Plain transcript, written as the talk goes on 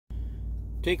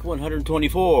Take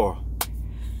 124.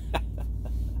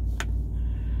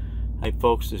 Hi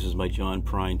folks, this is my John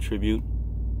Prine tribute.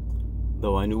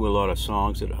 Though I knew a lot of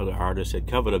songs that other artists had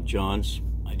covered of John's,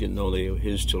 I didn't know they were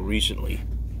his till recently.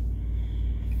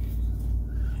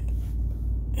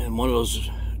 And one of those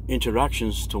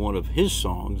introductions to one of his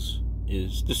songs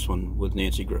is this one with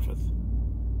Nancy Griffith.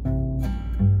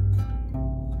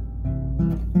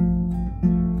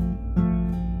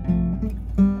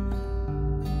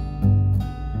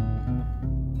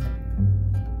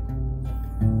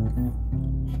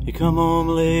 You come home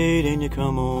late and you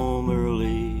come home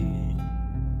early.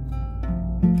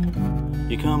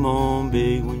 You come home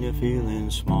big when you're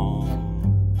feeling small.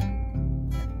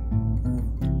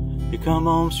 You come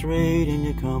home straight and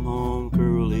you come home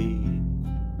curly.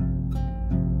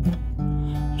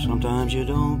 Sometimes you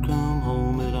don't come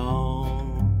home at all.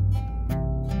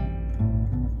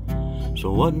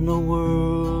 So what in the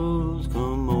world's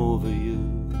come over you?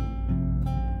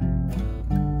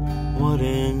 What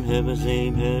in heaven's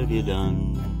name have you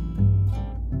done?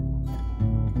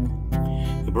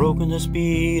 You've broken the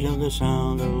speed of the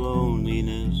sound of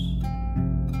loneliness.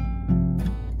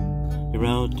 You're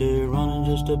out there running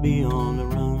just to be on the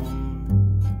run.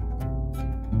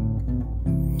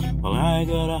 Well, I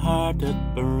got a heart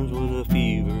that burns with a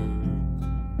fever,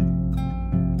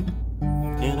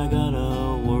 and I got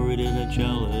a worried and a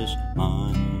jealous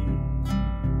mind.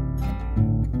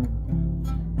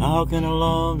 How can a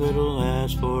love that'll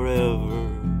last forever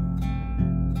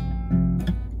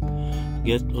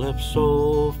get left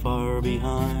so far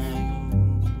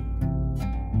behind?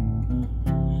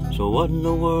 So what in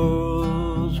the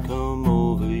world's come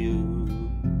over you?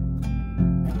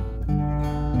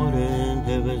 What in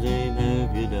heaven's name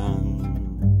have you done?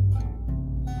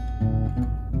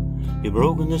 You've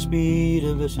broken the speed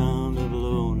of the sound of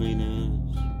loneliness.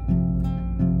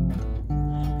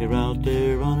 You're out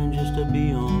there running just to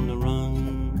be on the run.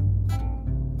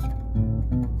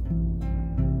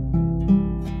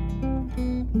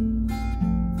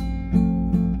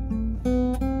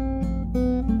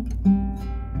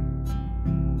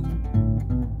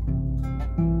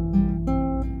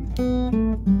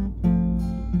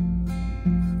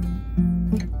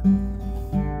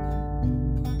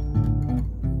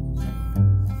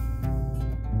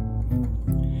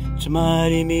 It's a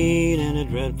mighty mean and a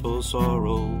dreadful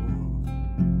sorrow.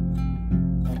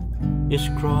 It's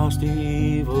crossed the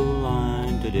evil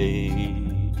line today.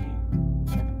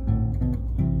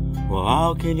 Well,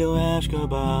 how can you ask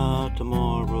about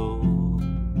tomorrow?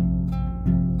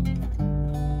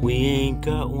 We ain't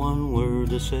got one word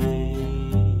to say.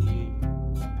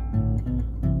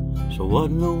 So what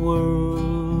in the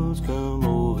world's come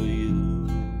over you?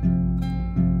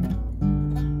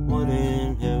 What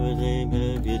in heaven's name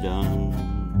have you done?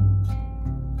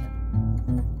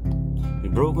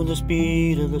 You've broken the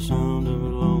speed of the sound of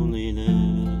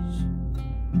loneliness.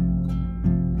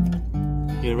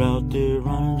 You're out there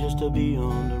running just to be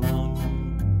on the run.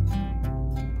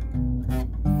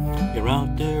 You're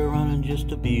out there running just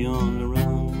to be on the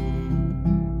run.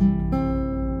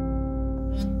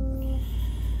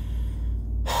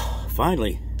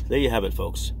 Finally, there you have it,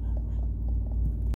 folks.